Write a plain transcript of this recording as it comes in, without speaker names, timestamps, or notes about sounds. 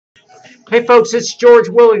Hey folks, it's George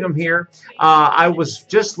Willingham here. I was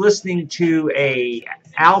just listening to a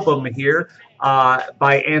album here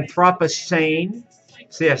by Anthropocene.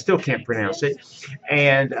 See, I still can't pronounce it.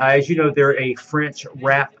 And as you know, they're a French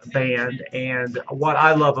rap band. And what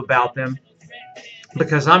I love about them,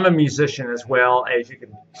 because I'm a musician as well, as you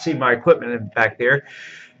can see my equipment back there,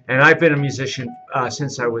 and I've been a musician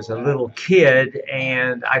since I was a little kid,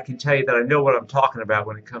 and I can tell you that I know what I'm talking about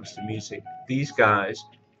when it comes to music. These guys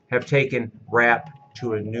have taken rap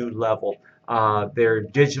to a new level. Their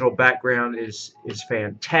digital background is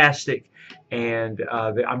fantastic, and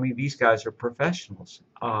I mean these guys are professionals.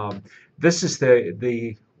 This is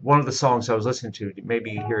the one of the songs I was listening to.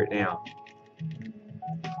 Maybe you hear it now.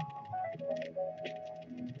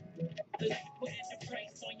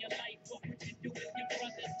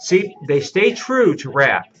 See, they stay true to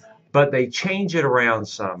rap, but they change it around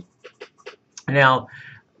some. Now,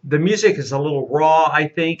 the music is a little raw, I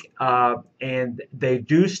think, and they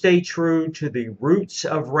do stay true to the roots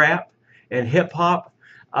of rap and hip hop.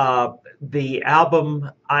 The album,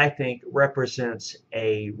 I think, represents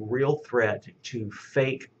a real threat to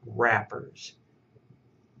fake rappers,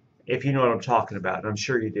 if you know what I'm talking about, and I'm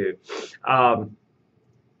sure you do. Um,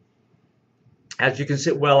 as you can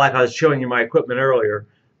see, well, like I was showing you my equipment earlier,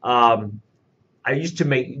 um, I used to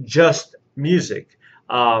make just music,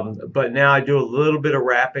 but now I do a little bit of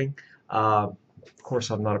rapping. Of course,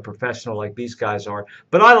 I'm not a professional like these guys are,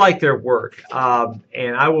 but I like their work,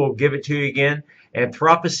 and I will give it to you again.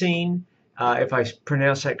 Anthropocene, if I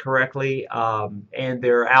pronounce that correctly, and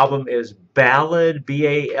their album is Ballad,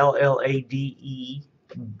 Ballade,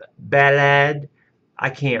 Ballade. I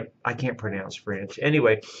can't pronounce French.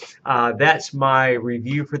 Anyway, that's my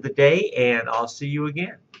review for the day, and I'll see you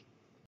again.